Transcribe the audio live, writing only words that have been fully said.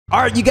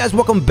Alright, you guys,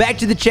 welcome back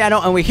to the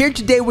channel, and we're here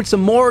today with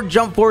some more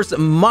Jump Force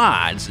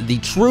mods, the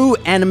true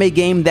anime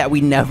game that we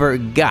never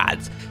got.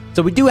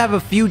 So we do have a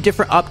few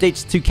different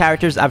updates to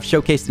characters I've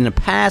showcased in the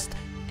past,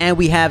 and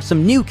we have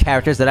some new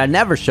characters that I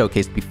never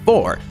showcased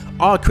before,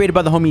 all created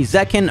by the homie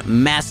Zekin.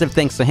 Massive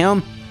thanks to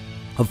him.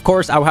 Of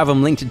course, I'll have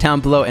them linked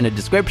down below in the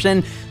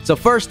description. So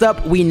first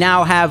up, we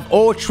now have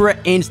Ultra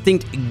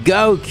Instinct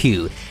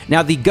Goku.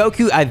 Now, the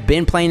Goku I've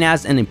been playing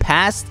as in the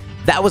past,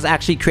 that was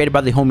actually created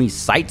by the homie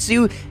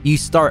Saitsu. You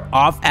start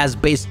off as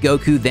base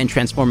Goku, then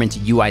transform into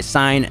UI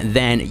Sign,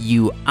 then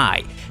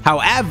UI.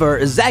 However,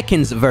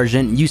 Zekin's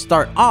version, you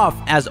start off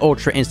as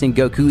Ultra Instinct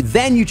Goku,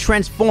 then you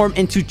transform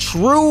into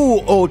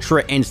True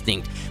Ultra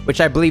Instinct, which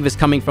I believe is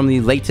coming from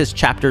the latest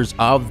chapters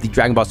of the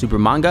Dragon Ball Super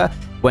manga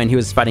when he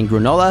was fighting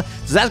Granola.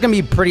 So that's going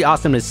to be pretty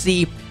awesome to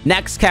see.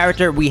 Next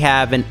character, we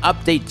have an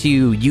update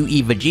to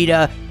UE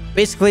Vegeta.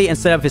 Basically,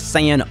 instead of his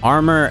Saiyan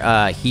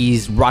armor,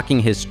 he's rocking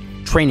his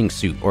training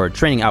suit or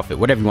training outfit,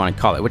 whatever you want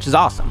to call it, which is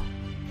awesome.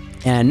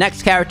 And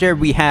next character,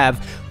 we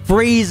have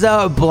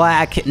Frieza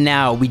Black.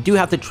 Now, we do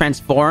have to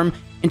transform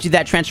into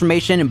that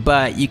transformation,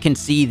 but you can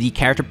see the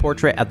character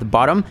portrait at the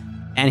bottom,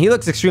 and he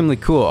looks extremely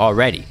cool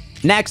already.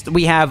 Next,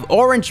 we have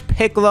Orange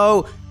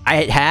Piccolo.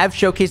 I have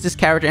showcased this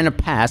character in the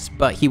past,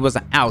 but he was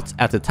out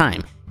at the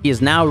time. He is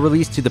now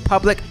released to the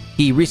public.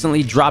 He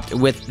recently dropped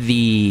with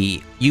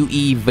the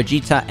UE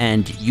Vegeta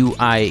and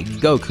UI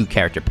Goku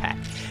character pack.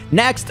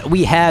 Next,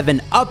 we have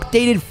an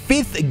updated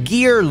 5th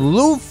Gear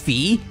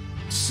Luffy.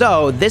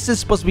 So, this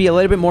is supposed to be a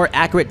little bit more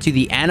accurate to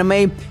the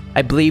anime.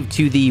 I believe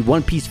to the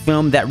One Piece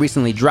film that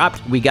recently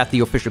dropped, we got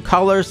the official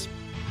colors.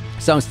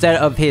 So, instead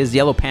of his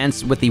yellow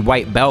pants with the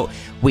white belt,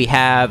 we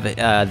have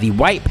the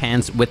white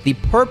pants with the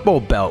purple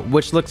belt,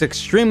 which looks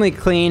extremely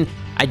clean.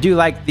 I do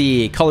like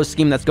the color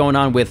scheme that's going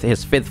on with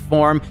his 5th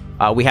form.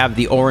 We have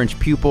the orange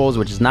pupils,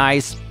 which is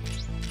nice.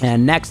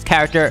 And next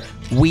character,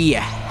 we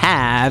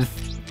have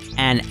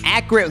an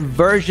accurate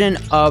version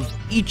of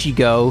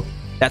Ichigo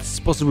that's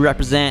supposed to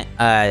represent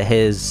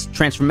his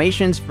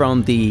transformations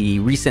from the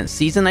recent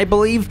season, I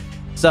believe.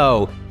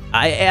 So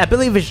I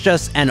believe it's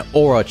just an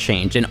aura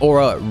change, an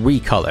aura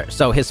recolor.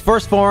 So his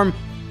first form,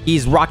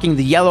 he's rocking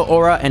the yellow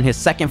aura, and his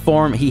second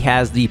form, he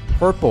has the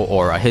purple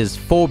aura, his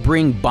full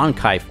bring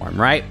Bankai form,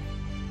 right?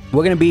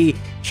 We're going to be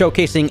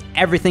showcasing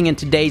everything in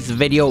today's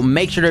video.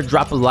 Make sure to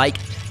drop a like.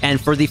 And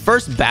for the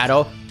first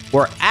battle,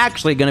 we're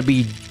actually going to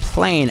be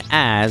playing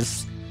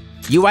as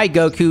UI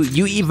Goku,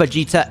 UE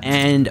Vegeta,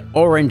 and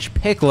Orange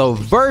Piccolo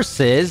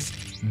versus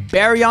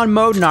Baryon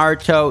Mode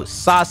Naruto,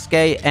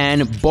 Sasuke,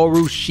 and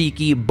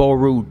Borushiki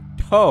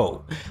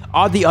Boruto.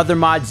 All the other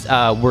mods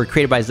were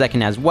created by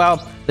Zekin as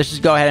well. Let's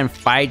just go ahead and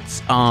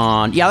fight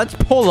on... Yeah, let's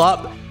pull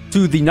up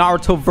to the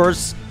Naruto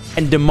verse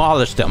and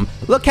demolish them.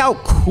 Look how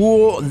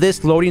cool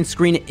this loading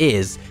screen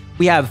is.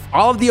 We have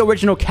all of the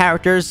original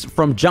characters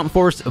from Jump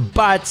Force,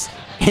 but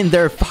in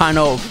their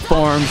final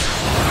forms.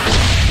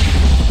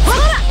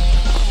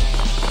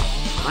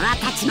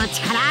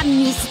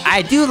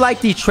 I do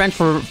like the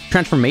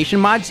transformation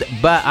mods,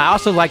 but I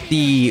also like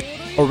the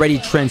already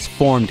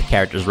transformed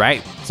characters,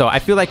 right? So I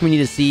feel like we need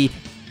to see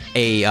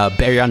a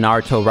Baryon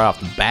Naruto right off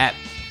the bat.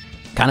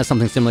 Kind of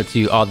something similar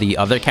to all the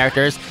other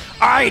characters.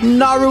 Alright,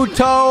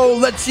 Naruto!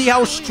 Let's see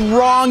how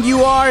strong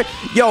you are!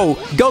 Yo,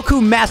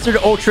 Goku mastered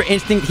Ultra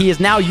Instinct. He is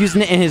now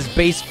using it in his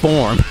base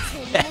form.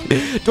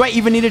 Do I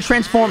even need to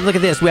transform? Look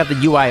at this. We have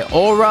the UI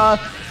Aura.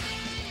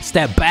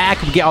 Step back,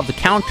 we get all the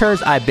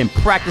counters. I've been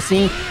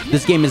practicing.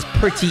 This game is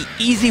pretty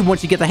easy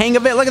once you get the hang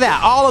of it. Look at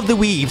that, all of the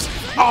weaves.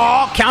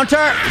 Oh, counter.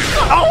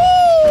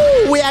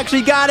 Oh, we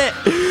actually got it.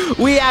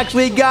 We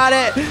actually got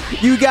it.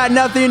 You got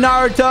nothing,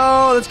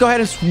 Naruto. Let's go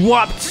ahead and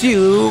swap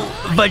to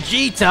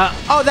Vegeta.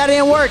 Oh, that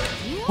didn't work.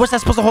 What's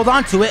that supposed to hold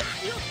on to it?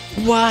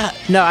 What?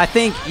 No, I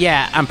think,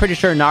 yeah, I'm pretty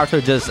sure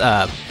Naruto just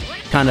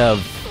kind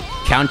of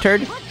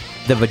countered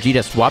the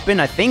Vegeta swapping,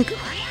 I think.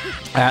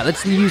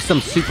 Let's use some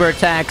super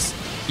attacks.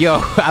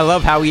 Yo, I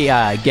love how we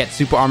get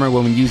super armor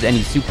when we use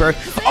any super.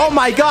 Oh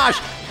my gosh!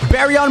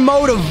 Baryon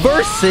Mode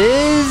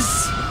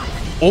versus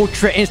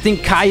Ultra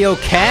Instinct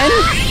Kaioken?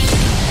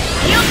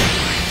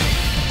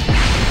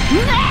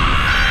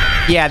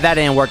 Yeah, that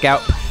didn't work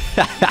out.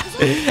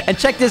 And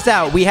check this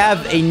out. We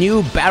have a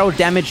new battle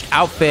damaged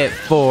outfit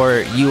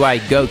for UI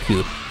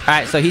Goku.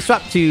 Alright, so he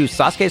swapped to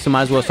Sasuke, so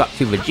might as well swap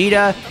to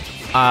Vegeta.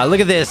 Look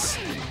at this.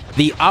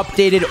 The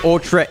updated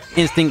Ultra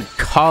Instinct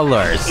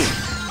colors.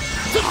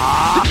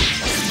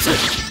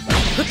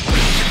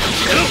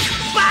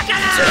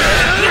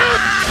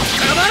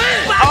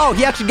 Oh,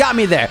 he actually got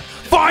me there.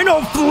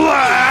 Final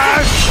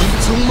Flash!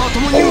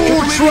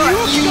 Ultra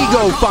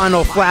Ego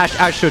Final Flash,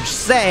 I should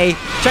say.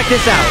 Check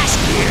this out.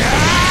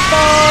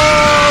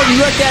 Oh,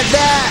 look at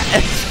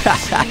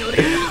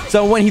that!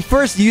 So when he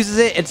first uses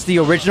it, it's the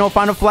original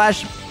Final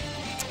Flash.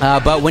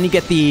 But when you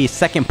get the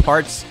second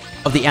parts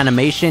of the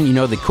animation, you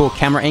know, the cool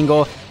camera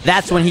angle,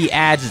 that's when he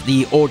adds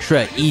the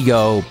Ultra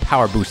Ego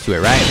power boost to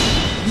it, right?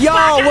 Yo,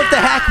 what the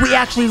heck? We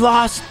actually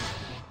lost.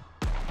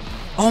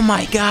 Oh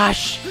my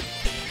gosh.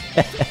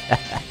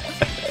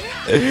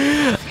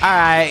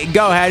 Alright,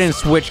 go ahead and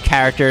switch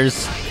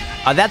characters.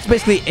 That's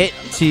basically it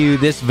to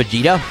this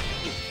Vegeta.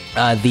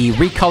 The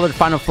recolored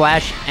Final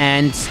Flash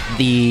and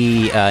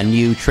the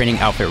new training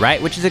outfit, right?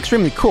 Which is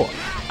extremely cool.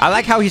 I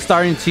like how he's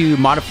starting to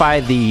modify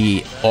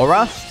the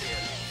aura.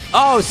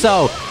 Oh,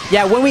 so,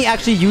 yeah, when we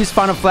actually use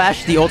Final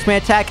Flash, the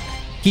ultimate attack,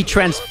 he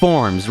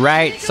transforms,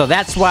 right? So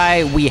that's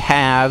why we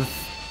have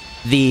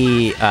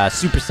the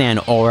Super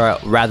Saiyan aura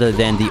rather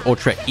than the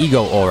Ultra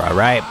Ego aura,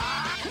 right?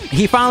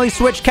 He finally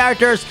switched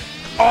characters.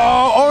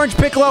 Oh, Orange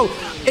Piccolo,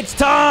 it's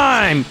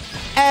time!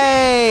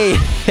 Hey!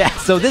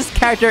 So this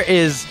character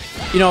is,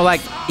 you know,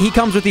 like, he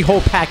comes with the whole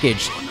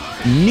package.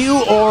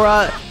 New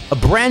aura, a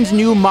brand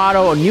new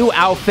model, a new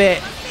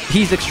outfit.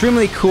 He's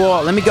extremely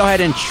cool. Let me go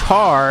ahead and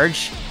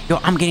charge. Yo,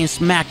 I'm getting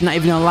smacked, not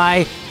even gonna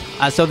lie.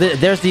 So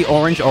there's the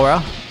orange aura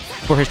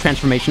for his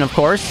transformation, of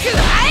course.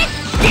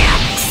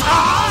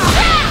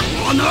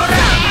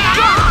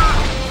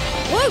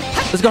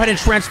 Let's go ahead and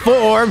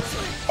transform.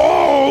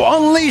 Oh,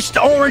 unleashed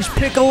Orange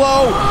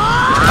Piccolo.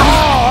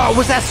 Oh,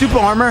 was that super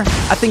armor?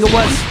 I think it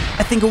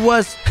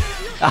was.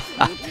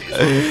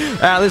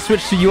 Alright, let's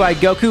switch to UI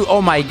Goku.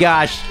 Oh my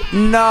gosh.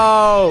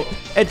 No.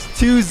 It's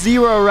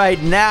 2-0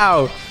 right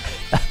now.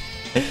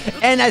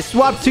 And I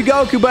swapped to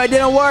Goku, but it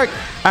didn't work.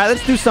 Alright,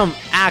 let's do some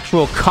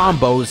actual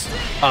combos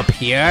up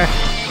here.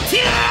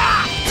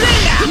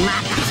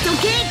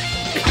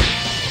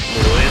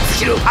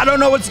 I don't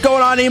know what's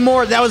going on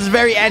anymore. That was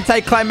very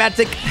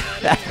anticlimactic.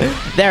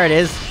 There it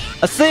is.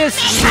 Assist!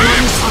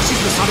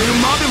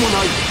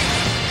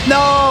 No,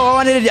 I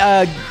wanted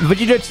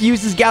Vegeta to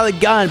use his Gallic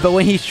Gun, but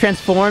when he's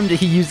transformed,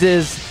 he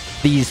uses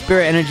the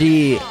Spirit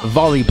Energy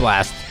Volley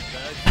Blast.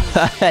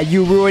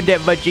 You ruined it,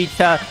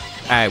 Vegeta.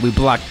 Alright, we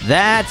blocked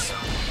that.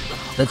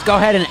 Let's go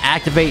ahead and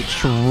activate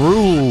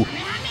True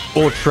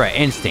Ultra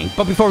Instinct.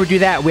 But before we do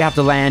that, we have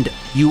to land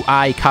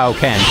UI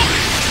Kaioken.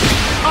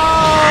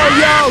 Oh,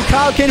 yo,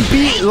 Kaioken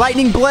beat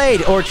Lightning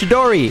Blade or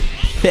Chidori.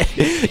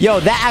 Yo,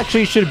 that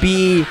actually should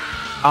be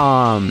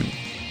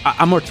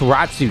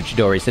Amaterasu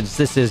Chidori, since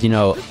this is, you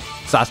know,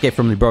 Sasuke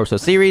from the Boruto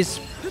series,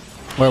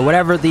 or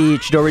whatever the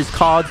Chidori is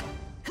called.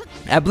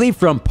 I believe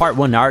from part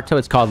 1 Naruto,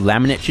 it's called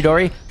Laminate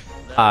Chidori.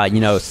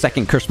 You know,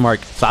 second curse mark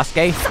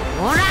Sasuke.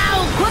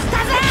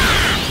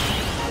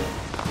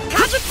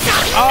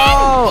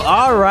 Oh,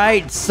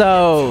 alright,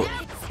 so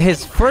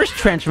his first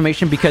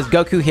transformation, because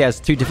Goku, he has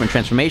 2 different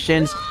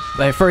transformations,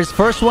 but for his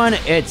first one,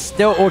 it's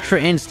still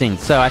Ultra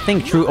Instinct, so I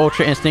think True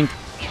Ultra Instinct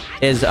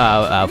is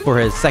for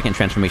his second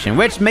transformation,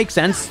 which makes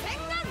sense.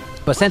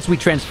 But since we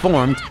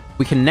transformed,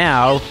 we can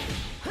now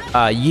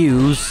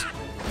use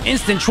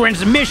Instant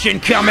Transmission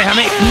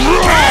Kamehameha.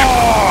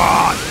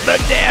 The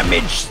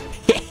damage!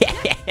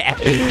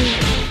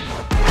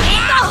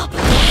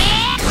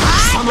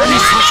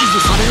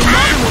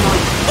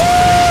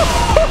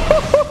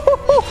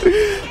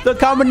 The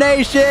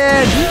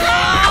combination!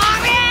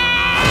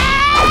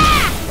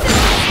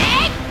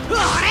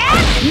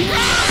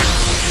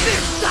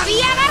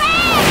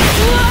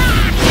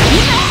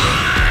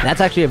 That's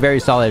actually a very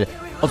solid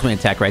ultimate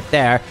attack right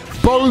there.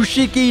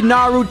 Borushiki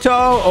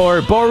Naruto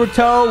or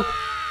Boruto,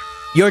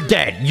 you're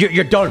dead.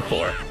 You're done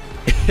for.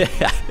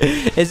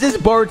 Is this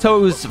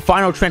Boruto's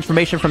final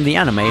transformation from the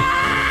anime?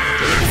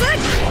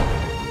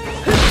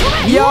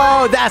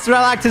 Yo, that's what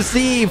I like to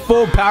see.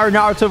 Full power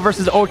Naruto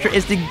versus Ultra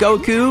Instinct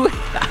Goku.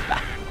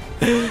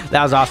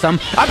 That was awesome.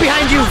 I'm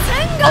behind you.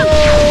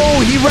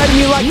 Oh, he read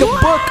me like a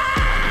book.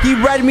 He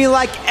read me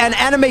like an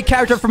anime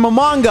character from a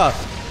manga.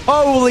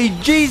 Holy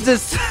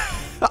Jesus.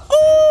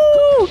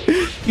 Oh,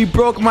 he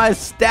broke my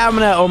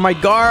stamina. Oh, my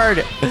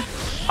guard.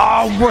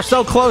 Oh, we're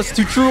so close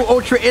to True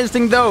Ultra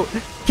Instinct, though.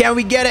 Can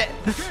we get it?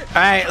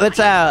 All right, let's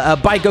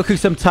buy Goku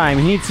some time.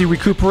 He needs to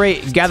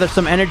recuperate, gather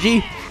some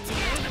energy.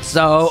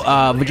 So,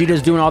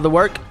 Vegeta's doing all the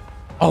work.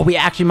 Oh, we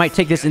actually might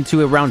take this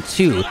into a round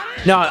 2.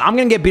 No, I'm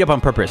going to get beat up on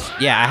purpose.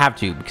 Yeah, I have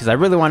to, because I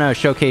really want to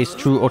showcase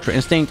True Ultra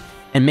Instinct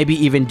and maybe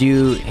even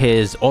do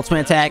his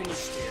ultimate attack,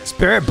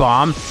 Spirit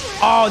Bomb.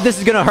 Oh, this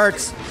is going to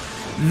hurt.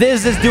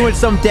 This is doing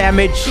some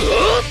damage.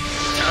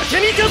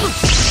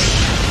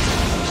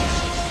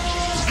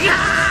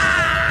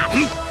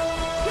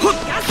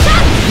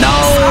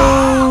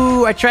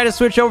 No! I tried to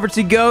switch over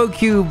to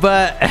Goku,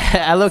 but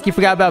I low-key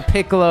forgot about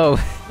Piccolo.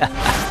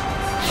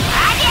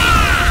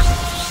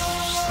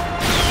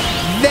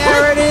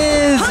 There it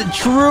is!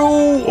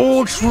 True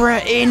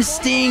Ultra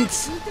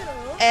Instinct.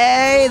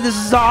 Hey, this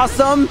is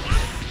awesome.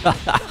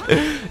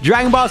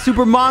 Dragon Ball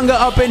Super manga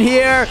up in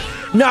here.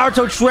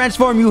 Naruto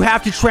transform. You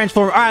have to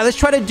transform. All right, let's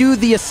try to do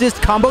the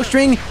assist combo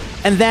string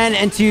and then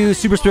into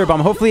Super Spirit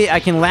Bomb. Hopefully, I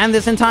can land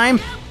this in time.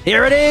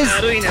 Here it is.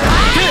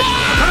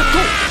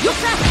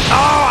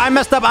 Oh, I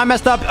messed up.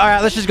 All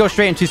right, let's just go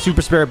straight into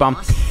Super Spirit Bomb.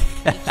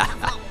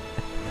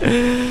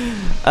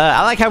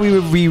 I like how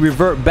we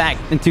revert back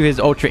into his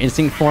Ultra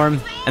Instinct form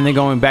and then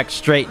going back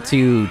straight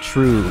to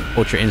True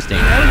Ultra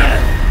Instinct.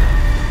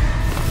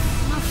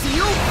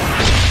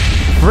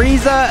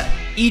 Frieza,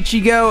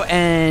 Ichigo,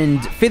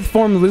 and 5th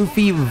form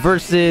Luffy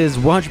versus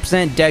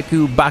 100%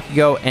 Deku,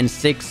 Bakugo, and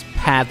 6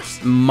 Paths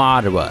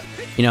Madara.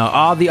 you know,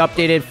 all the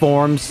updated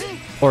forms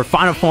or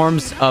final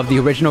forms of the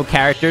original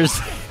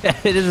characters.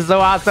 This is so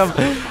awesome. All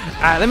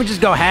right, let me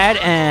just go ahead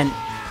and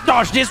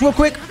dodge this real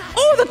quick.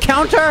 Oh, the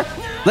counter.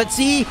 Let's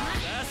see.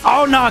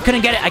 Oh, no, I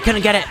couldn't get it. I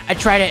couldn't get it. I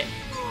tried it.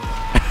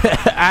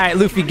 All right,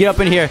 Luffy, get up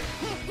in here.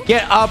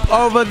 Get up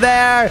over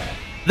there.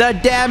 The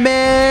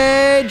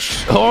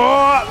damage.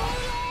 Oh,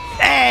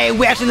 hey,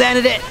 we actually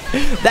landed it.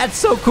 That's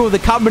so cool. The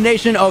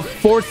combination of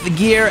 4th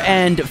gear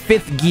and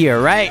 5th gear,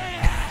 right?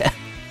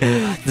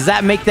 Does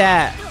that make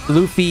that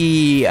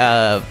Luffy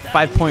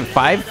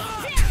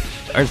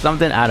 5.5 or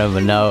something? I don't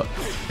even know.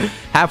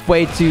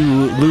 Halfway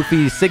to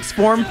Luffy's 6th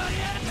form.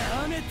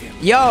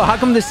 Yo, how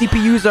come the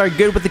CPUs are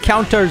good with the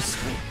counters?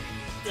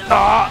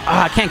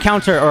 I can't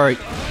counter or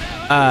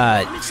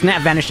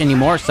snap vanish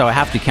anymore, so I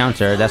have to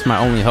counter. That's my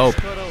only hope.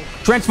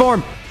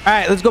 Transform. All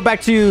right, let's go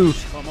back to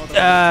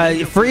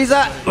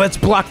Frieza. Let's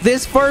block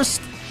this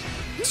first.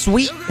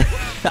 Sweet.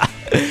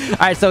 All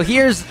right, so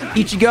here's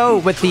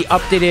Ichigo with the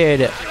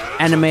updated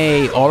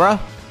anime aura.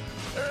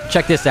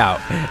 Check this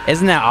out.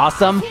 Isn't that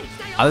awesome?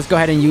 Let's go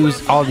ahead and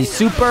use all these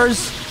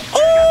supers.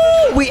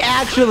 Oh, we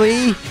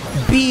actually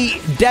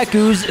beat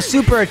Deku's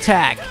super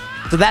attack.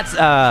 So that's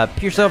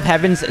Pierce of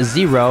Heavens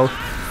 0.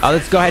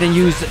 Let's go ahead and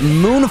use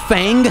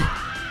Moonfang.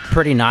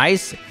 Pretty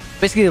nice.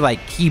 Basically like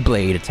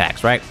Keyblade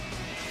attacks, right?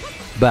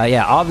 But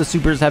yeah, all the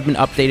supers have been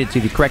updated to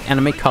the correct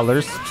anime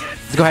colors.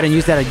 Let's go ahead and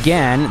use that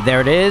again.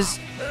 There it is.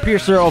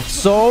 Piercer of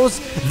Souls.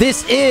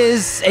 This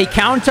is a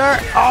counter.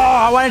 Oh,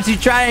 I wanted to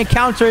try and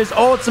counter his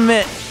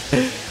ultimate.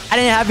 I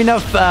didn't have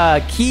enough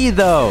key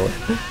though.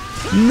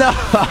 No.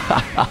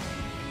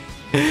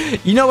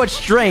 You know what's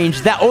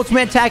strange? That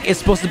ultimate attack is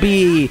supposed to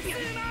be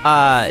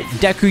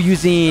Deku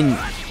using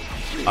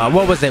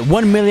what was it?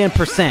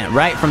 1,000,000%,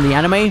 right? From the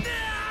anime.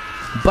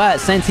 But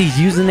since he's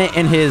using it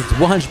in his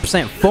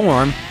 100%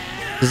 form,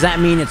 does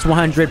that mean it's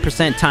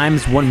 100%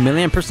 times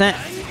 1,000,000%?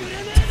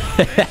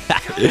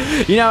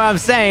 You know what I'm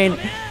saying?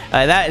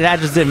 That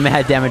just did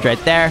mad damage right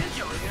there.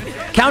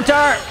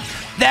 Counter!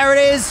 There it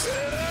is!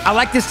 I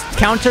like this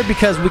counter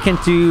because we can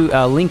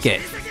link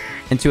it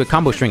into a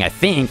combo string, I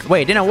think.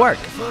 Wait, it didn't work.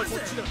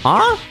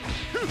 Huh?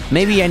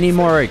 Maybe I need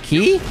more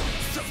key?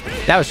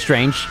 That was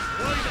strange.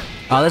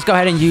 Let's go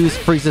ahead and use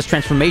Frieza's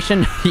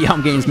transformation. Yeah,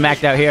 I'm getting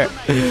smacked out here.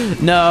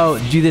 No,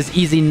 do this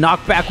easy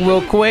knockback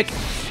real quick.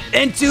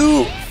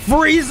 Into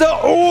Frieza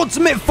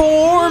ultimate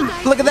form.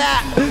 Look at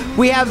that.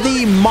 We have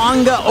the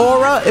manga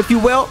aura, if you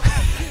will.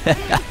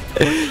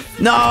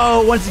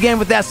 No, once again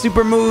with that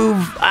super move.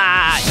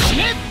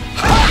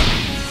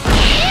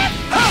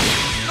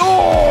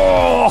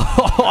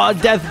 Oh,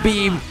 death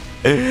beam.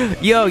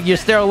 Yo, you're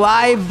still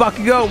alive,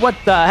 Bakugo? What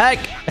the heck?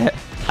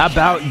 How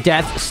about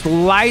Death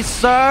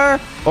Slicer?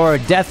 Or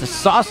Death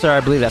Saucer, I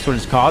believe that's what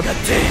it's called.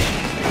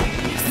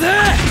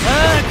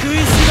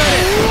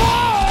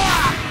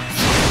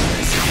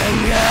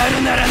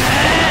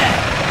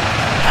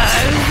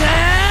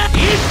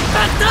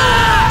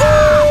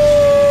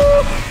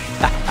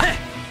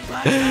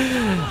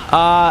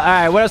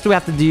 Alright, what else do we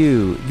have to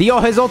do?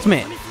 His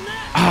ultimate.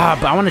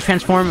 But I want to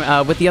transform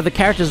with the other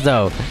characters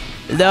though.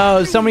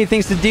 No, so many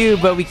things to do,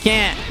 but we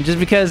can't. Just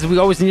because we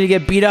always need to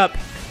get beat up.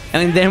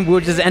 And then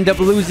we'll just end up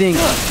losing.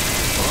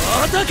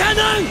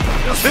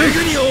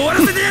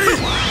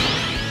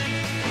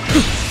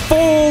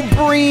 Full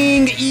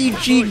bring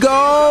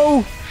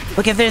Ichigo.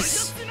 Look at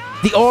this.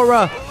 The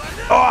aura.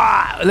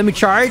 Oh, let me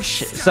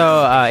charge.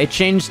 So it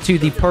changed to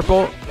the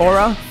purple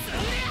aura,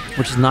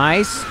 which is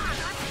nice.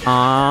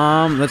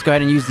 Let's go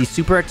ahead and use the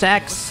super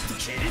attacks.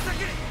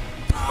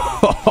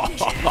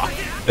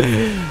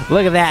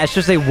 Look at that. It's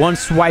just a one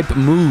swipe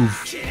move.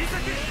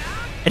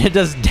 And it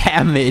does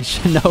damage.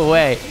 No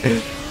way.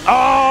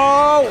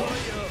 Oh!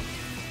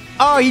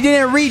 Oh, he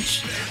didn't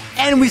reach.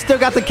 And we still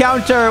got the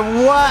counter.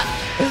 What?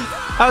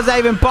 How is that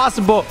even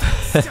possible?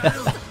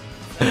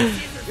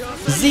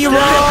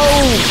 0!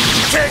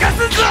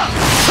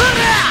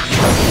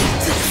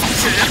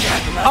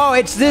 Oh,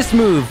 it's this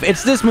move.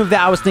 It's this move that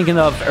I was thinking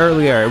of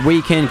earlier, where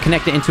you can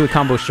connect it into a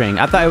combo string.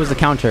 I thought it was a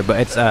counter, but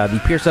it's the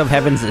Pierce of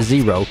Heavens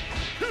 0.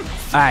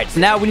 Alright,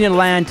 so now we need to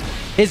land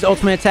his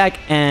ultimate attack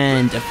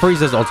and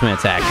Frieza's ultimate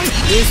attack.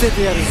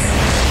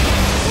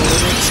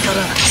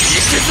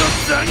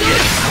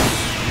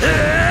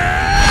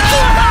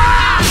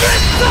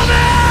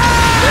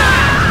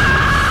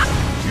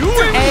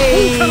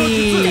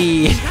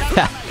 Hey!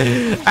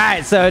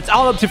 Alright, so it's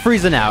all up to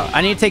Frieza now.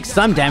 I need to take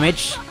some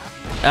damage,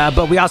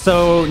 but we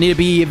also need to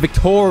be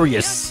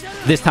victorious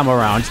this time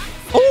around.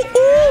 Ooh,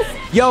 ooh!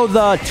 Yo,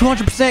 the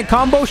 200%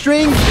 combo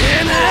string!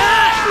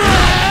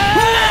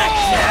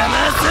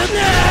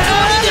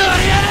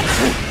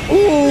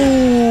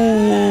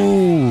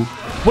 Ooh!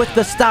 With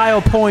the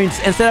style points.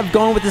 Instead of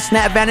going with the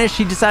snap vanish,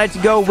 he decided to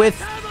go with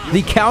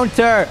the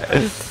counter.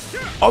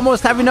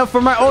 Almost have enough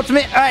for my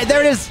ultimate. Alright,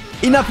 there it is.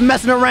 Enough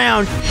messing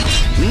around.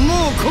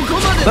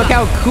 Look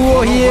how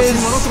cool he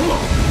is.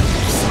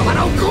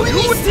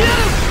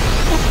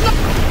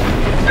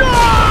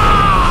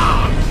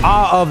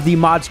 All of the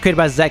mods created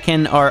by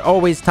Zekken are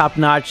always top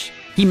notch.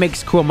 He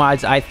makes cool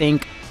mods, I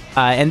think.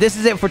 And this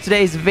is it for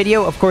today's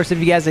video. Of course, if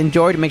you guys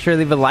enjoyed, make sure to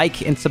leave a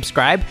like and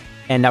subscribe.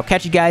 And I'll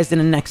catch you guys in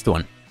the next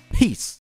one. Peace.